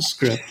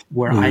JavaScript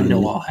where I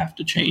know I'll have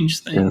to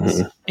change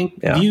things. And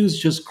Vue is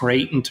just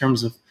great in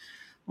terms of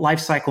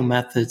lifecycle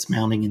methods,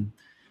 mounting and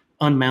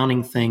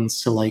unmounting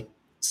things to like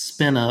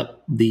spin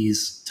up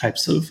these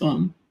types of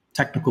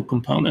technical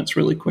components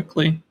really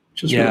quickly,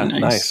 which is really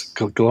nice.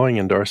 Glowing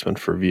endorsement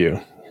for Vue.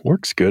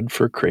 Works good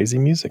for crazy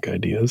music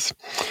ideas.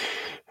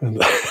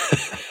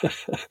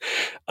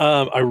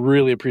 I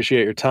really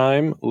appreciate your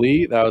time,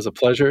 Lee. That was a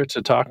pleasure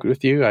to talk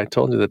with you. I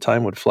told you the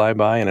time would fly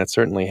by, and it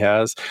certainly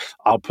has.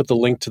 I'll put the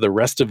link to the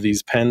rest of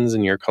these pens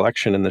in your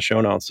collection in the show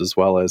notes, as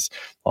well as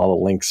all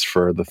the links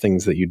for the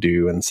things that you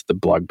do and the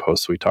blog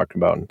posts we talked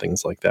about and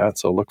things like that.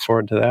 So look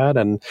forward to that.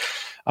 And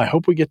I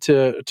hope we get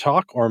to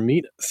talk or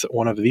meet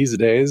one of these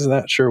days.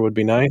 That sure would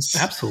be nice.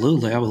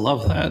 Absolutely. I would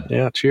love that.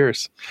 Yeah.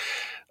 Cheers.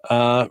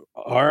 All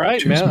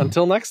right, cheers, man.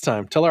 Until next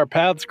time, till our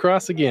paths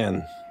cross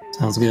again.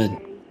 Sounds good.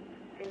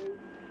 8,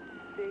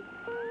 6,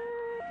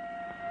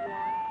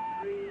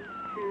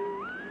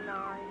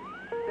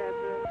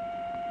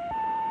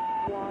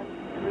 1,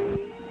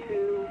 3,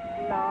 2,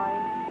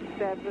 9,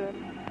 7,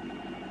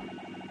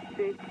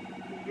 6,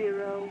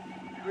 0,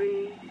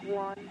 3,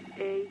 1,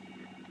 8.